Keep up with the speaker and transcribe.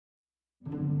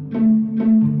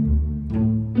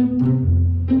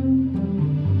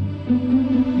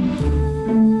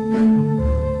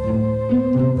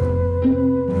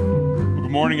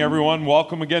everyone.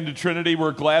 Welcome again to Trinity.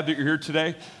 We're glad that you're here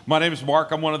today. My name is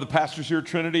Mark. I'm one of the pastors here at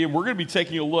Trinity, and we're going to be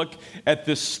taking a look at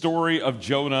this story of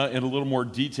Jonah in a little more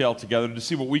detail together to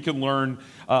see what we can learn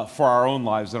for our own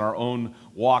lives and our own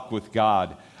walk with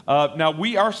God. Now,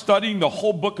 we are studying the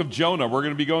whole book of Jonah. We're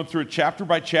going to be going through it chapter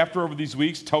by chapter over these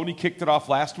weeks. Tony kicked it off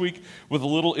last week with a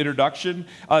little introduction.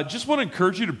 Just want to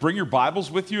encourage you to bring your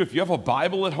Bibles with you. If you have a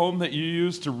Bible at home that you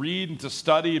use to read and to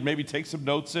study and maybe take some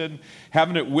notes in,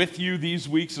 having it with you these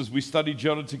weeks as we study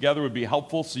Jonah together would be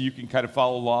helpful so you can kind of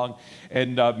follow along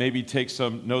and maybe take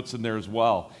some notes in there as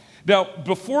well. Now,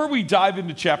 before we dive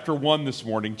into chapter 1 this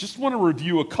morning, just want to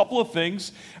review a couple of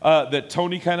things that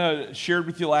Tony kind of shared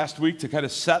with you last week to kind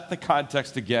of set the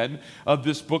context again of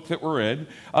this book that we're in.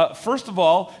 First of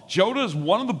all, Jonah is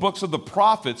one of the books of the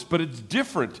prophets, but it's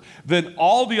different than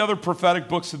all the other prophetic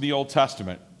books in the Old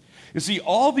Testament. You see,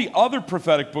 all the other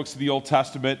prophetic books of the Old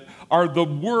Testament are the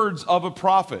words of a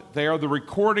prophet. They are the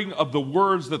recording of the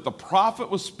words that the prophet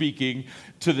was speaking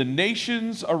to the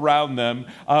nations around them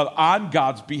on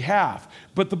God's behalf.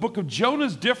 But the book of Jonah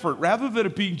is different. Rather than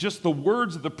it being just the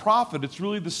words of the prophet, it's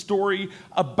really the story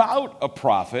about a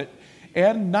prophet,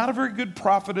 and not a very good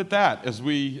prophet at that, as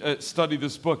we study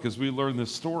this book, as we learn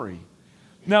this story.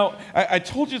 Now, I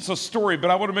told you it's a story,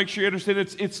 but I want to make sure you understand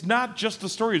it's not just a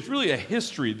story. It's really a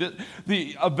history.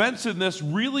 The events in this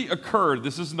really occurred.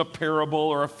 This isn't a parable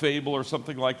or a fable or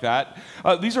something like that.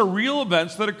 These are real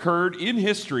events that occurred in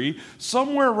history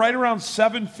somewhere right around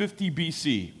 750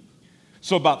 BC.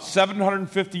 So about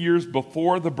 750 years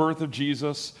before the birth of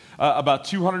Jesus, about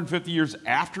 250 years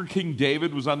after King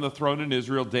David was on the throne in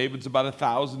Israel. David's about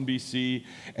 1000 BC,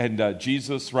 and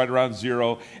Jesus right around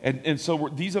 0. And so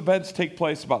these events take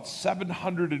place about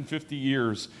 750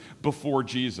 years before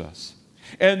Jesus.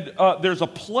 And there's a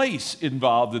place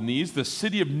involved in these. The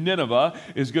city of Nineveh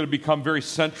is going to become very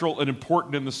central and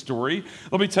important in the story.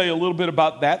 Let me tell you a little bit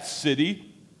about that city.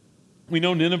 We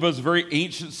know Nineveh is a very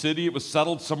ancient city. It was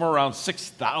settled somewhere around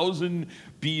 6,000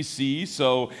 BC,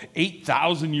 so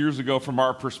 8,000 years ago from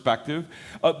our perspective.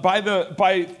 By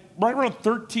right around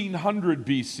 1300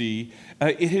 BC,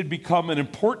 it had become an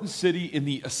important city in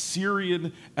the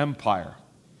Assyrian Empire.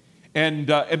 And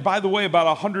by the way, about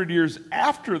 100 years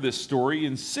after this story,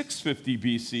 in 650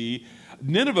 BC,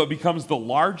 Nineveh becomes the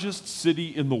largest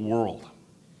city in the world.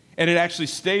 And it actually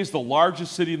stays the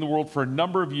largest city in the world for a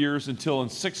number of years until in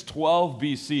 612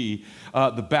 BC,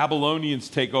 the Babylonians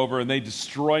take over and they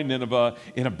destroy Nineveh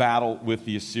in a battle with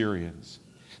the Assyrians.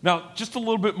 Now, just a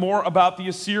little bit more about the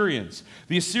Assyrians.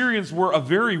 The Assyrians were a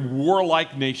very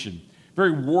warlike nation,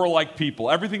 very warlike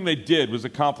people. Everything they did was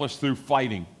accomplished through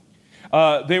fighting.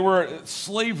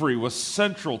 Slavery was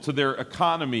central to their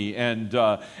economy and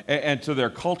to their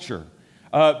culture.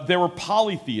 They were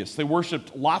polytheists. They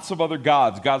worshipped lots of other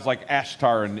gods like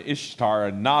Ashtar and Ishtar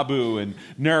and Nabu and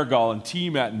Nergal and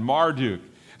Tiamat and Marduk.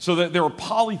 So that they were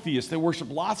polytheists. They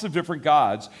worshipped lots of different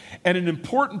gods. And an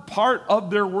important part of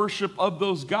their worship of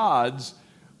those gods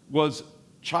was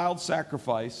child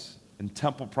sacrifice and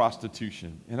temple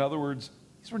prostitution. In other words,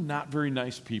 these were not very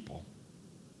nice people.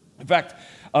 In fact,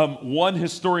 one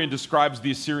historian describes the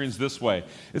Assyrians this way.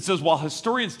 It says, while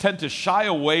historians tend to shy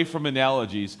away from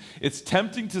analogies, it's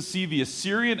tempting to see the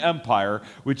Assyrian Empire,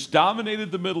 which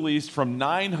dominated the Middle East from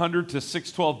 900 to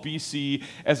 612 BC,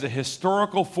 as a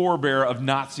historical forebear of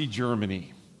Nazi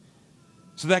Germany.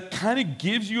 So that kind of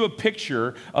gives you a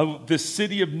picture of the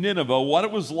city of Nineveh, what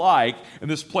it was like, and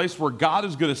this place where God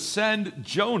is going to send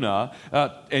Jonah,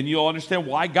 and you'll understand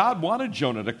why God wanted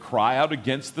Jonah to cry out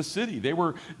against the city. They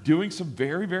were doing some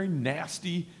very, very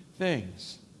nasty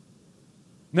things.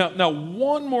 Now,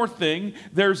 one more thing.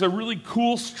 There's a really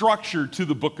cool structure to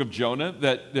the book of Jonah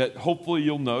that hopefully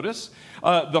you'll notice.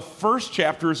 The first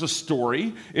chapter is a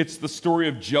story. It's the story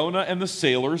of Jonah and the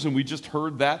sailors, and we just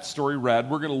heard that story read.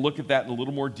 We're going to look at that in a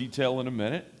little more detail in a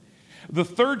minute. The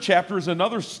third chapter is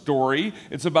another story.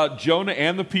 It's about Jonah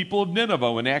and the people of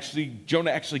Nineveh, and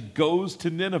Jonah actually goes to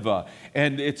Nineveh,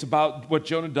 and it's about what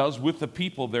Jonah does with the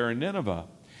people there in Nineveh.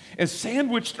 And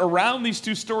sandwiched around these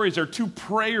two stories are two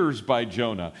prayers by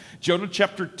Jonah. Jonah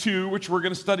chapter 2, which we're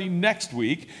going to study next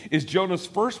week, is Jonah's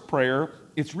first prayer.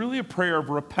 It's really a prayer of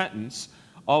repentance,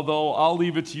 although I'll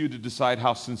leave it to you to decide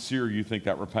how sincere you think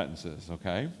that repentance is,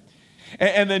 okay?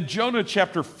 And then Jonah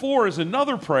chapter 4 is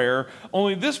another prayer,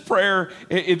 only in this prayer,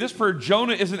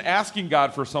 Jonah isn't asking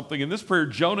God for something. In this prayer,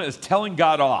 Jonah is telling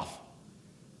God off.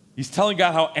 He's telling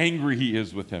God how angry he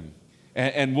is with him.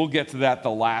 And we'll get to that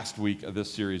the last week of this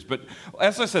series. But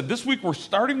as I said, this week we're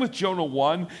starting with Jonah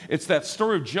 1. It's that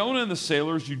story of Jonah and the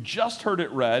sailors. You just heard it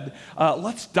read.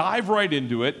 Let's dive right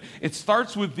into it. It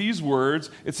starts with these words.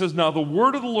 It says, "Now the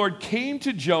word of the Lord came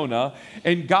to Jonah,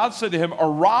 and God said to him,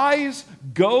 'Arise,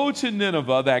 go to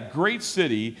Nineveh, that great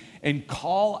city, and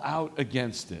call out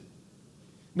against it.'"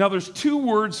 Now there's two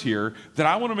words here that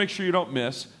I want to make sure you don't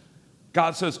miss.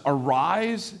 God says,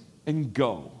 "Arise and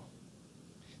go."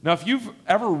 Now, if you've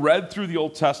ever read through the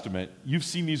Old Testament, you've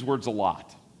seen these words a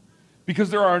lot.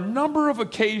 Because there are a number of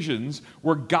occasions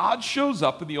where God shows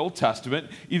up in the Old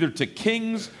Testament, either to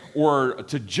kings or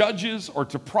to judges or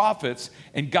to prophets,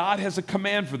 and God has a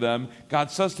command for them.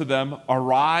 God says to them,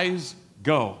 "Arise,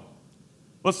 go."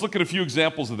 Let's look at a few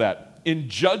examples of that. In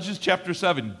Judges chapter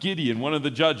 7, Gideon, one of the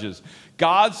judges,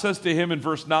 God says to him in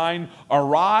verse 9,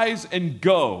 "Arise and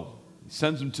go." He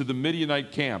sends him to the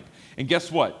Midianite camp. And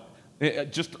guess what?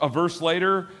 Just a verse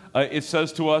later, it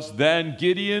says to us, then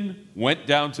Gideon went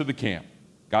down to the camp.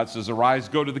 God says, "Arise,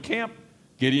 go to the camp."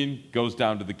 Gideon goes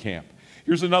down to the camp.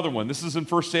 Here's another one. This is in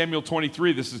 1 Samuel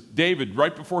 23. This is David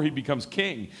right before he becomes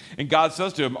king. And God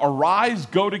says to him, "Arise,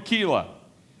 go to Keilah."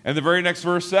 And the very next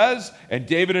verse says, and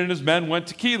David and his men went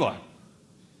to Keilah.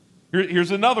 Here's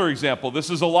another example.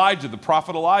 This is Elijah, the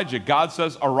prophet Elijah. God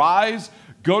says, "Arise,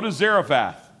 go to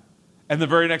Zarephath." And the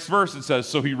very next verse it says,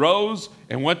 so he rose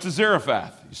and went to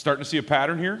Zarephath. You starting to see a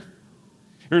pattern here?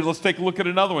 Here, let's take a look at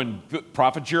another one. The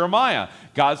prophet Jeremiah.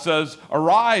 God says,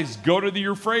 "Arise, go to the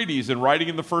Euphrates." And writing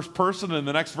in the first person, in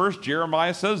the next verse,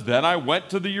 Jeremiah says, "Then I went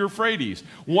to the Euphrates."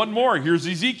 One more, here's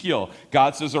Ezekiel.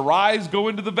 God says, "Arise, go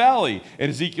into the valley." And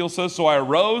Ezekiel says, "So I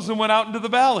arose and went out into the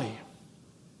valley."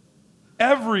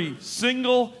 Every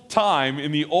single time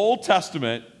in the Old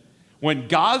Testament, when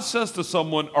God says to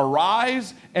someone,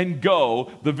 "Arise and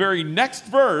go," the very next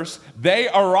verse, they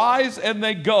arise and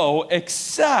they go,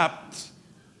 except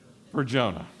for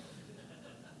Jonah.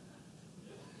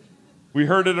 We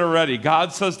heard it already.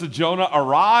 God says to Jonah,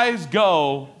 "Arise,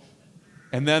 go."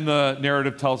 And then the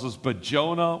narrative tells us, but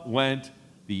Jonah went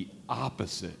the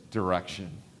opposite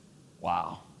direction.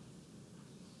 Wow.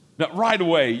 Now, right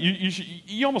away,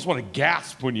 you almost want to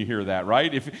gasp when you hear that,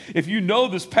 right? If you know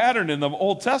this pattern in the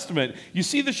Old Testament, you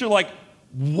see this, you're like,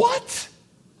 what?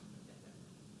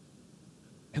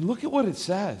 And look at what it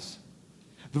says.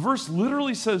 The verse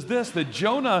literally says this, that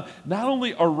Jonah not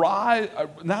only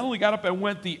got up and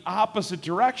went the opposite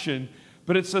direction,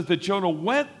 but it says that Jonah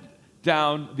went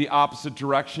down the opposite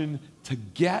direction to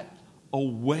get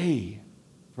away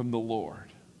from the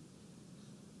Lord.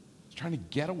 He's trying to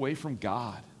get away from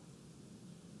God.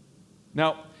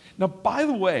 Now, by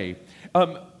the way,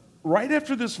 right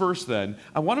after this verse then,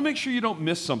 I want to make sure you don't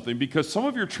miss something, because some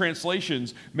of your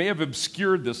translations may have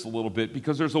obscured this a little bit,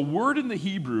 because there's a word in the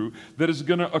Hebrew that is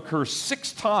going to occur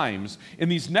 6 times in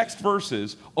these next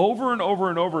verses over and over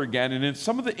and over again, and in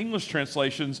some of the English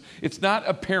translations, it's not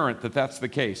apparent that that's the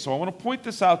case. So I want to point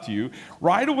this out to you.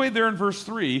 Right away there in verse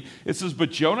 3, it says,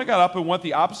 but Jonah got up and went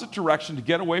the opposite direction to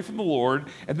get away from the Lord,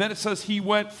 and then it says he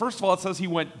went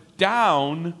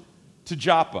down to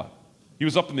Joppa. He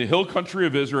was up in the hill country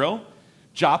of Israel.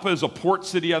 Joppa is a port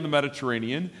city on the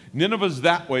Mediterranean. Nineveh's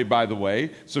that way, by the way.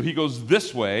 So he goes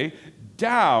this way,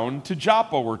 down to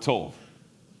Joppa, we're told.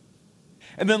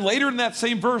 And then later in that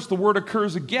same verse, the word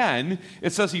occurs again.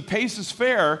 It says he pays his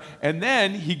fare, and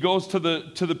then he goes to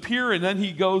the pier, and then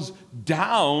he goes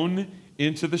down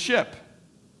into the ship.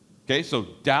 Okay, so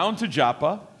down to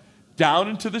Joppa, down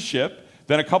into the ship.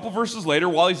 Then a couple verses later,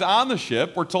 while he's on the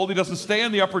ship, we're told he doesn't stay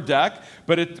on the upper deck,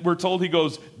 but we're told he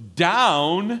goes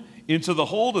down into the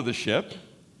hold of the ship.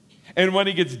 And when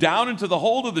he gets down into the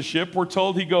hold of the ship, we're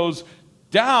told he goes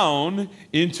down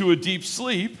into a deep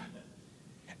sleep.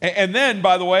 And then,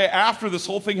 by the way, after this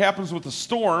whole thing happens with the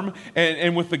storm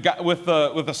and with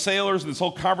the sailors and this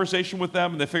whole conversation with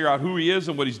them, and they figure out who he is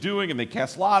and what he's doing, and they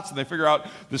cast lots, and they figure out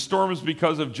the storm is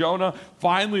because of Jonah.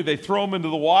 Finally, they throw him into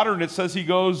the water, and it says he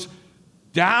goes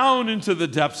down into the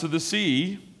depths of the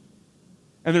sea.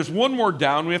 And there's one more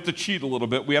down. We have to cheat a little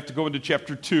bit. We have to go into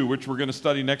chapter 2, which we're going to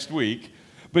study next week.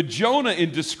 But Jonah,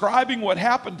 in describing what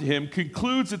happened to him,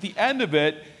 concludes at the end of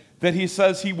it that he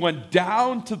says he went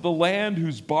down to the land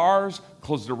whose bars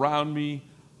closed around me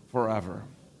forever.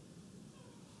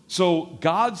 So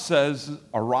God says,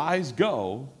 "Arise,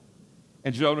 go."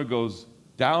 And Jonah goes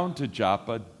down to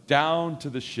Joppa, down to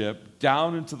the ship,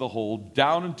 down into the hold,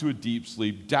 down into a deep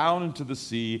sleep, down into the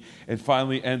sea, and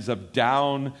finally ends up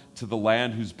down to the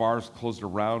land whose bars closed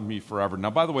around me forever. Now,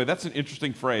 by the way, that's an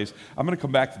interesting phrase. I'm going to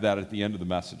come back to that at the end of the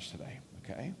message today,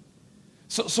 okay?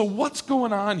 So what's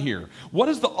going on here? What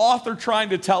is the author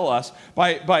trying to tell us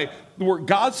by where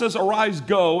God says, arise,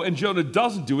 go, and Jonah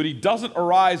doesn't do it? He doesn't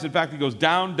arise. In fact, he goes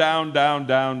down, down, down,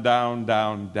 down, down,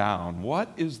 down, down. What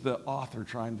is the author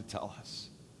trying to tell us?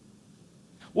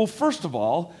 Well, first of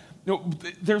all,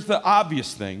 there's the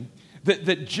obvious thing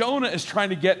that Jonah is trying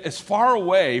to get as far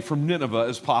away from Nineveh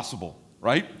as possible,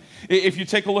 right? If you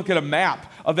take a look at a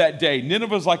map of that day,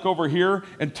 Nineveh's like over here,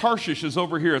 and Tarshish is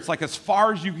over here. It's like as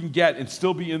far as you can get and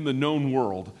still be in the known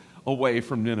world away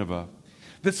from Nineveh.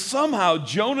 That somehow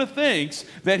Jonah thinks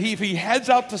that if he heads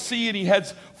out to sea and he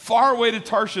heads far away to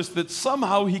Tarshish, that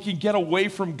somehow he can get away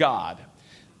from God.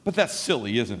 But that's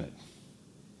silly, isn't it?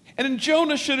 And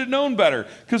Jonah should have known better,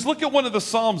 because look at one of the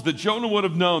Psalms that Jonah would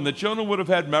have known, that Jonah would have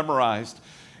had memorized.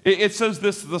 It says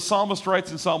this, the psalmist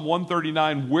writes in Psalm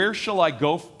 139, where shall I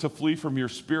go to flee from your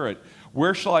spirit?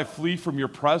 Where shall I flee from your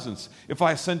presence? If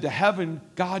I ascend to heaven,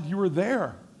 God, you are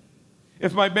there.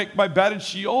 If I make my bed in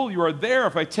Sheol, you are there.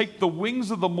 If I take the wings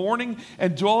of the morning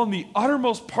and dwell in the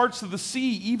uttermost parts of the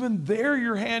sea, even there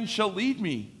your hand shall lead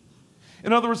me.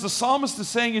 In other words, the psalmist is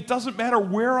saying it doesn't matter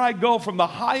where I go, from the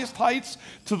highest heights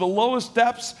to the lowest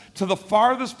depths to the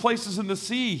farthest places in the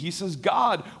sea. He says,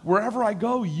 God, wherever I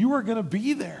go, you are going to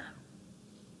be there.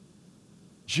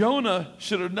 Jonah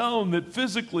should have known that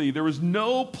physically there was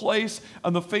no place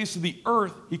on the face of the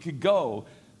earth he could go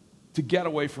to get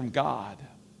away from God.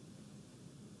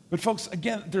 But folks,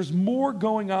 again, there's more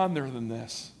going on there than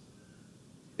this.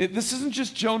 This isn't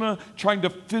just Jonah trying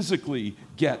to physically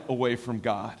get away from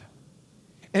God.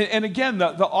 And again,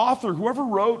 the author, whoever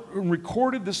wrote and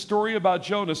recorded this story about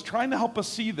Jonah, is trying to help us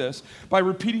see this by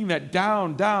repeating that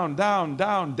down, down, down,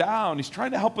 down, down. He's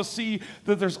trying to help us see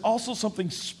that there's also something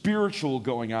spiritual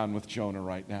going on with Jonah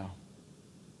right now.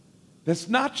 It's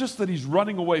not just that he's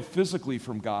running away physically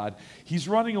from God. He's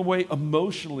running away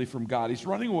emotionally from God. He's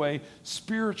running away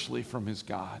spiritually from his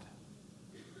God.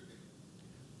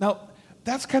 Now,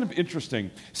 that's kind of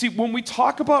interesting. See, when we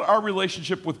talk about our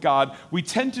relationship with God, we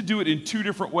tend to do it in two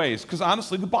different ways, because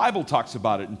honestly, the Bible talks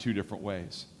about it in two different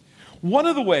ways. One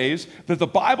of the ways that the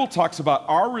Bible talks about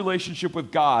our relationship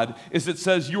with God is it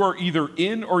says you are either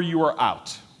in or you are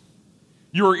out.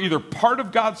 You are either part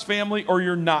of God's family or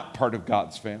you're not part of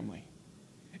God's family.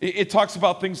 It talks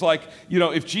about things like,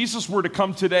 if Jesus were to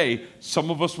come today, some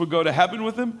of us would go to heaven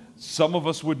with him, some of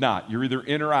us would not. You're either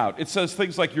in or out. It says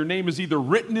things like your name is either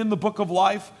written in the book of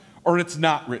life or it's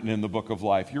not written in the book of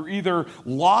life. You're either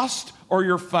lost or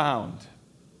you're found.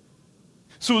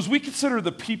 So as we consider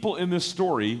the people in this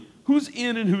story, who's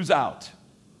in and who's out?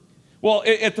 Well,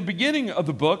 at the beginning of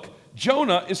the book,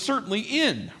 Jonah is certainly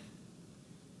in.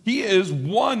 He is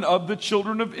one of the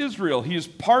children of Israel. He is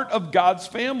part of God's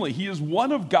family. He is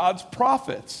one of God's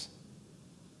prophets.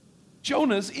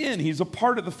 Jonah's in. He's a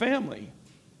part of the family.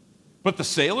 But the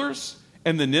sailors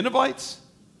and the Ninevites,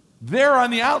 they're on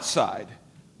the outside.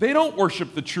 They don't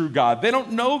worship the true God. They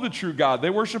don't know the true God. They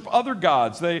worship other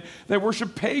gods. They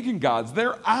worship pagan gods.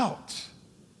 They're out.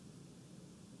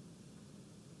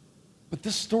 But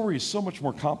this story is so much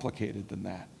more complicated than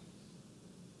that.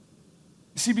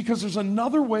 See, because there's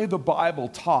another way the Bible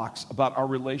talks about our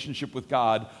relationship with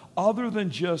God other than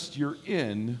just you're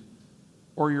in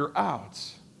or you're out.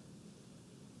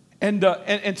 And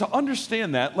to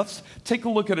understand that, let's take a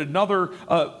look at another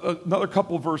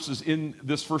couple of verses in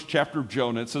this first chapter of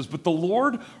Jonah. It says, "But the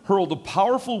Lord hurled a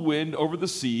powerful wind over the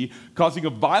sea, causing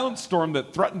a violent storm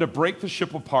that threatened to break the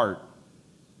ship apart.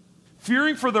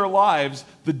 Fearing for their lives,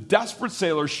 the desperate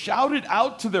sailors shouted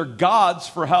out to their gods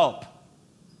for help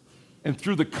and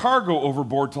threw the cargo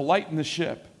overboard to lighten the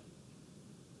ship."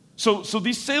 So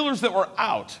these sailors that were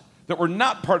out, that were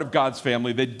not part of God's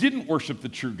family, they didn't worship the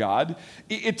true God,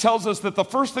 it tells us that the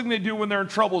first thing they do when they're in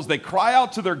trouble is they cry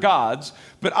out to their gods,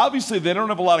 but obviously they don't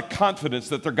have a lot of confidence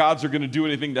that their gods are going to do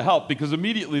anything to help, because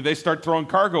immediately they start throwing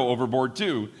cargo overboard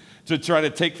too, to try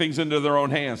to take things into their own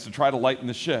hands, to try to lighten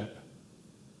the ship.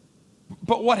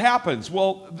 But what happens?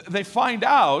 Well, they find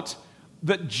out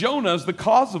that Jonah is the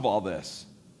cause of all this.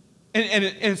 And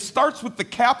it starts with the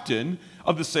captain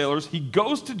of the sailors. He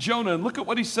goes to Jonah, and look at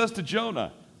what he says to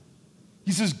Jonah.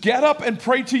 He says, "Get up and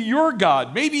pray to your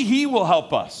God. Maybe he will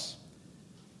help us."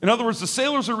 In other words, the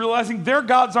sailors are realizing their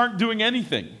gods aren't doing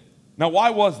anything. Now, why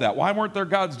was that? Why weren't their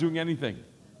gods doing anything?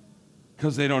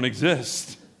 Because they don't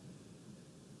exist.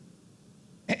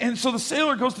 And so the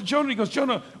sailor goes to Jonah, and he goes,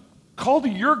 "Jonah, call to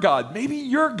your God. Maybe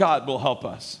your God will help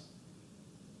us."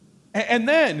 And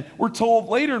then we're told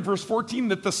later in verse 14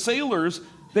 that the sailors,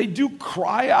 they do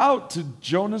cry out to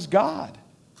Jonah's God.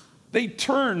 They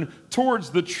turn towards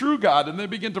the true God and they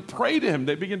begin to pray to him.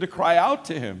 They begin to cry out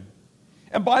to him.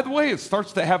 And by the way, it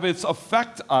starts to have its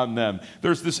effect on them.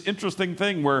 There's this interesting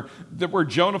thing where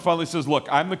Jonah finally says, look,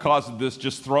 I'm the cause of this,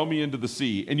 just throw me into the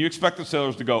sea. And you expect the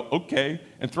sailors to go, okay,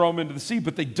 and throw him into the sea,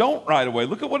 but they don't right away.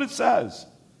 Look at what it says.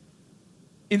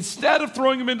 Instead of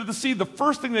throwing him into the sea, the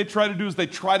first thing they try to do is they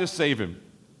try to save him.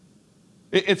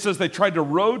 It says they tried to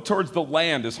row towards the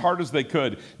land as hard as they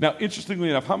could. Now, interestingly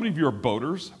enough, how many of you are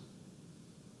boaters?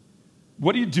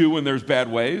 What do you do when there's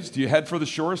bad waves? Do you head for the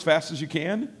shore as fast as you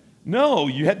can? No,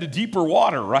 you head to deeper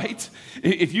water, right?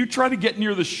 If you try to get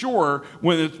near the shore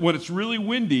when it's really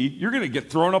windy, you're going to get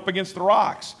thrown up against the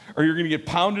rocks, or you're going to get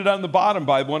pounded on the bottom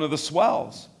by one of the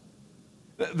swells.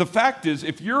 The fact is,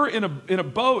 if you're in a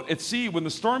boat at sea when the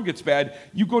storm gets bad,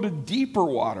 you go to deeper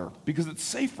water because it's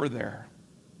safer there.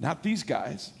 Not these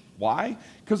guys. Why?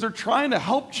 Because they're trying to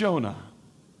help Jonah.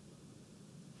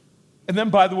 And then,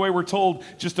 by the way, we're told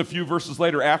just a few verses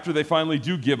later, after they finally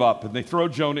do give up and they throw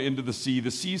Jonah into the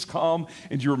sea's calm.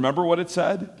 And do you remember what it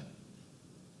said?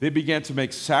 They began to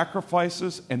make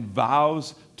sacrifices and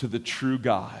vows to the true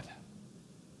God.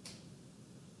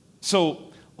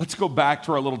 So let's go back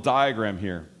to our little diagram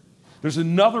here. There's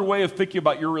another way of thinking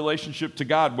about your relationship to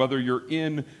God, whether you're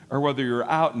in or whether you're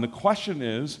out. And the question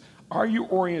is, are you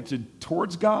oriented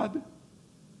towards God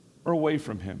or away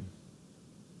from Him?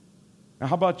 Now,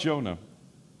 how about Jonah?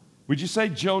 Would you say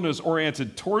Jonah's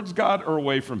oriented towards God or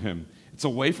away from Him? It's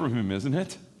away from Him, isn't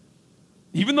it?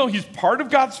 Even though he's part of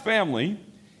God's family,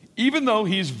 even though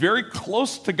he's very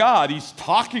close to God, he's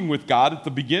talking with God at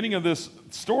the beginning of this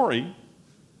story.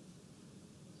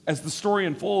 As the story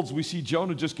unfolds, we see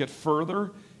Jonah just get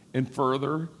further and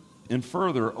further and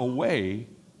further away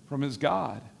from his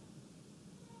God.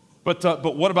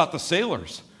 But what about the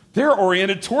sailors? They're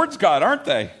oriented towards God, aren't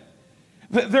they?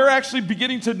 They're actually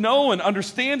beginning to know and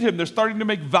understand Him. They're starting to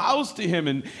make vows to Him,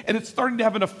 and it's starting to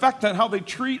have an effect on how they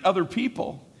treat other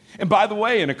people. And by the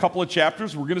way, in a couple of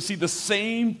chapters, we're going to see the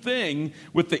same thing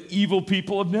with the evil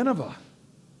people of Nineveh.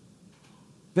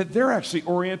 That they're actually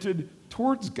oriented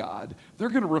towards God. They're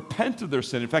going to repent of their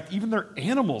sin. In fact, even their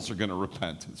animals are going to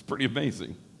repent. It's pretty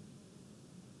amazing.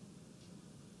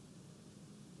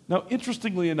 Now,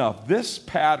 interestingly enough, this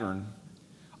pattern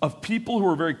of people who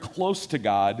are very close to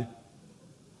God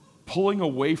pulling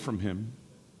away from Him,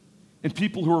 and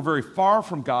people who are very far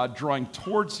from God drawing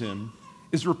towards Him,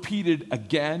 is repeated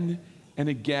again and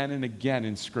again and again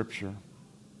in Scripture.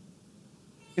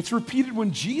 It's repeated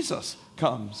when Jesus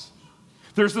comes.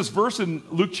 There's this verse in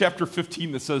Luke chapter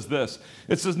 15 that says this.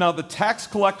 It says, now the tax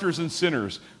collectors and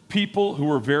sinners, people who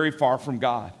were very far from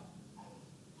God.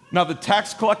 Now the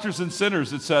tax collectors and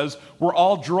sinners, it says, were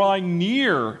all drawing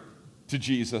near to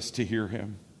Jesus to hear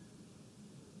Him.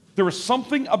 There was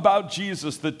something about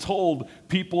Jesus that told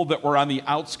people that were on the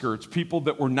outskirts, people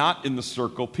that were not in the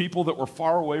circle, people that were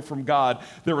far away from God,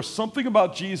 there was something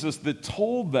about Jesus that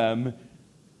told them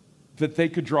that they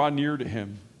could draw near to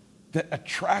Him, that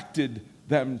attracted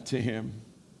them to Him.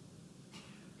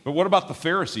 But what about the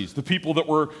Pharisees, the people that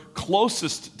were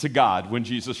closest to God when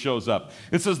Jesus shows up?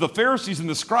 It says the Pharisees and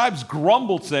the scribes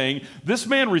grumbled, saying, this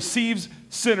man receives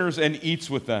sinners and eats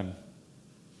with them.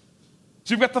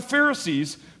 So you've got the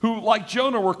Pharisees who, like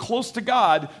Jonah, were close to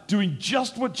God, doing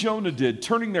just what Jonah did,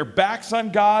 turning their backs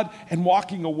on God and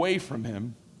walking away from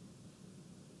Him.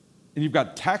 And you've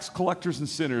got tax collectors and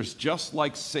sinners, just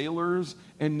like sailors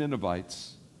and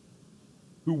Ninevites,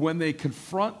 who, when they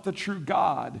confront the true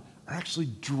God, are actually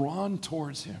drawn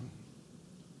towards Him.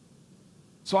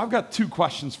 So I've got two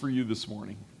questions for you this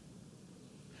morning.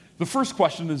 The first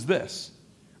question is this: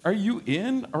 are you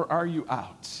in or are you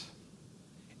out?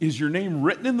 Is your name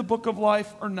written in the book of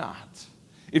life or not?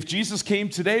 If Jesus came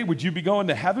today, would you be going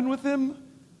to heaven with Him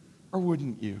or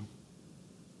wouldn't you?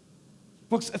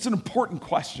 Folks, that's an important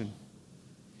question.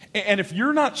 And if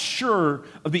you're not sure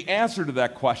of the answer to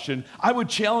that question, I would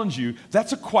challenge you,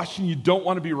 that's a question you don't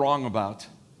want to be wrong about.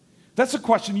 That's a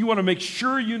question you want to make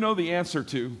sure you know the answer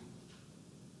to.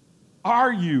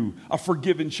 Are you a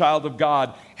forgiven child of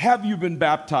God? Have you been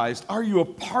baptized? Are you a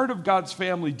part of God's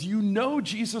family? Do you know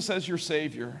Jesus as your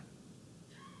Savior?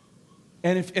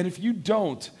 And if you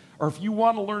don't, or if you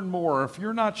want to learn more, or if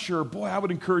you're not sure, boy, I would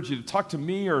encourage you to talk to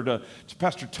me or to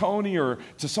Pastor Tony or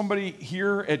to somebody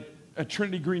here at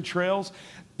Trinity Green Trails,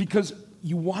 because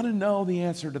you want to know the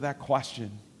answer to that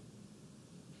question.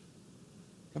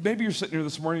 But maybe you're sitting here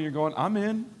this morning and you're going, I'm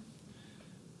in.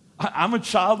 I'm a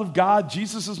child of God.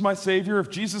 Jesus is my Savior. If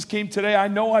Jesus came today, I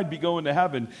know I'd be going to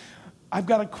heaven. I've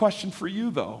got a question for you,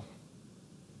 though.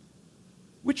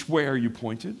 Which way are you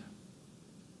pointed?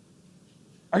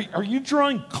 Are you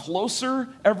drawing closer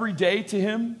every day to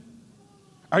Him?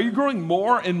 Are you growing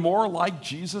more and more like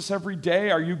Jesus every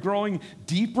day? Are you growing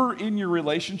deeper in your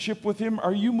relationship with him?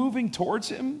 Are you moving towards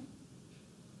him?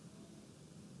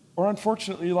 Or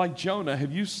unfortunately, like Jonah,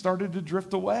 have you started to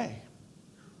drift away?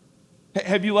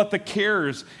 Have you let the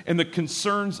cares and the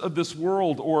concerns of this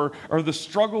world or the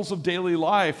struggles of daily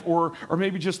life or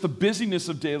maybe just the busyness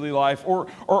of daily life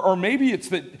or maybe it's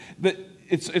that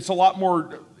it's a lot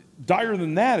more dire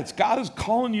than that. It's God is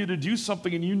calling you to do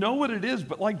something and you know what it is,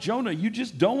 but like Jonah, you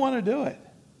just don't want to do it.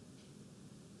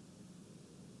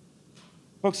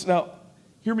 Folks, now,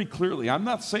 hear me clearly. I'm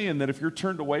not saying that if you're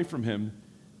turned away from him,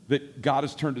 that God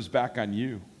has turned his back on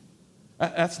you.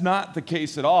 That's not the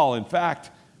case at all. In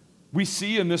fact, we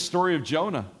see in this story of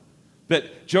Jonah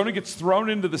that Jonah gets thrown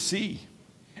into the sea.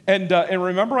 And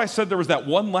remember I said there was that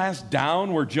one last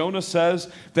down where Jonah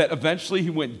says that eventually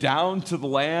he went down to the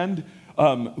land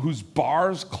whose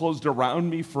bars closed around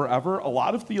me forever. A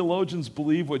lot of theologians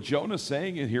believe what Jonah's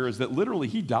saying in here is that literally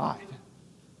he died.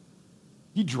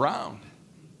 He drowned.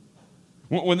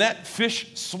 When that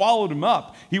fish swallowed him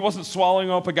up, he wasn't swallowing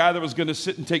up a guy that was going to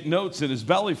sit and take notes in his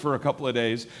belly for a couple of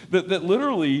days. That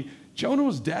literally, Jonah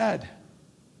was dead.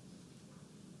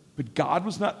 But God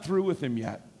was not through with him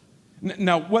yet.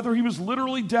 Now, whether he was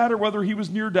literally dead or whether he was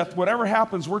near death, whatever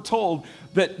happens, we're told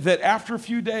that after a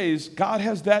few days, God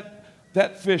has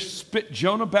that fish spit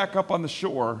Jonah back up on the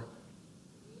shore,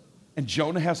 and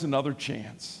Jonah has another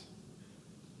chance.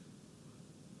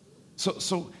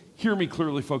 So hear me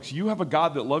clearly, folks. You have a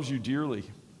God that loves you dearly.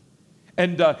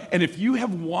 And if you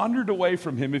have wandered away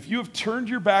from him, if you have turned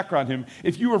your back on him,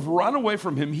 if you have run away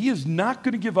from him, he is not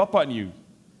going to give up on you,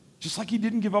 just like he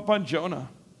didn't give up on Jonah.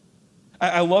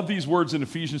 I love these words in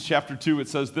Ephesians chapter 2. It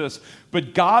says this,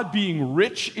 "But God, being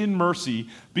rich in mercy,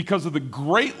 because of the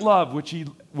great love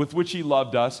with which he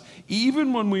loved us,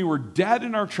 even when we were dead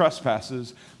in our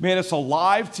trespasses, made us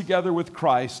alive together with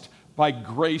Christ. By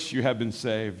grace you have been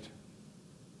saved."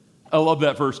 I love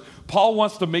that verse. Paul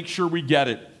wants to make sure we get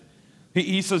it.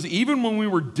 He says, even when we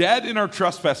were dead in our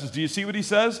trespasses, do you see what he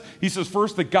says? He says,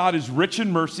 first, that God is rich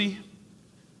in mercy.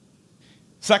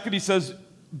 Second, he says,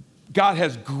 God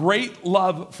has great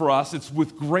love for us. It's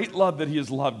with great love that he has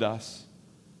loved us.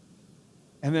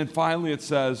 And then finally it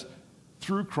says,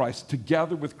 through Christ,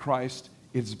 together with Christ,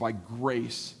 it is by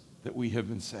grace that we have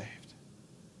been saved.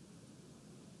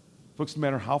 Folks, no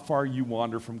matter how far you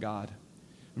wander from God,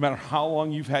 no matter how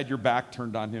long you've had your back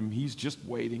turned on him, he's just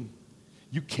waiting.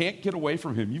 You can't get away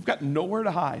from him. You've got nowhere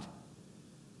to hide.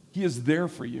 He is there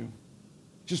for you,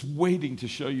 just waiting to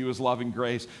show you his loving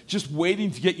grace, just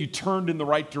waiting to get you turned in the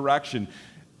right direction,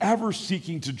 ever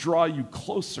seeking to draw you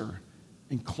closer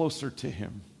and closer to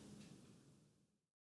him.